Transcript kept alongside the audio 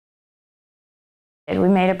We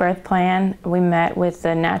made a birth plan. We met with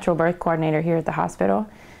the natural birth coordinator here at the hospital.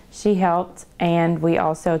 She helped, and we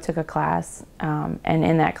also took a class, and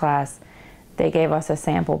in that class they gave us a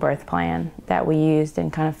sample birth plan that we used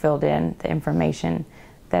and kind of filled in the information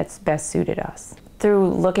that's best suited us. Through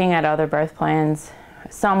looking at other birth plans,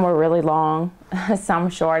 some were really long, some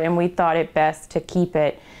short, and we thought it best to keep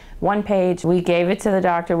it one page. We gave it to the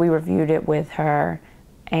doctor, we reviewed it with her,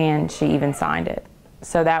 and she even signed it.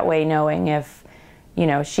 So that way, knowing if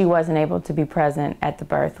she wasn't able to be present at the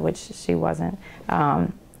birth, which she wasn't,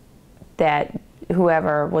 that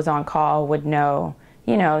whoever was on call would know,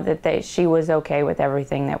 that she was okay with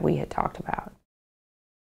everything that we had talked about.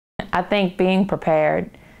 I think being prepared,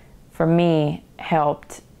 for me,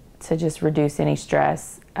 helped to just reduce any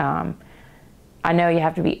stress. I know you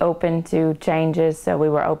have to be open to changes, so we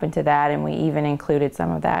were open to that, and we even included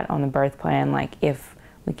some of that on the birth plan, like if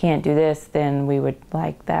we can't do this, then we would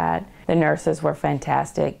like that. The nurses were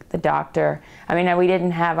fantastic. The doctor, we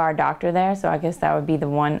didn't have our doctor there, so I guess that would be the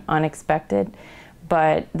one unexpected,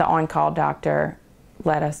 but the on-call doctor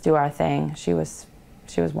let us do our thing. She was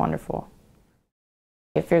wonderful.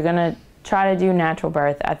 If you're gonna try to do natural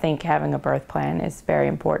birth, I think having a birth plan is very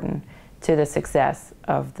important to the success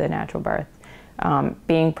of the natural birth.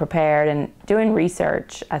 Being prepared and doing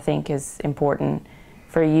research, I think, is important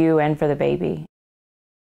for you and for the baby.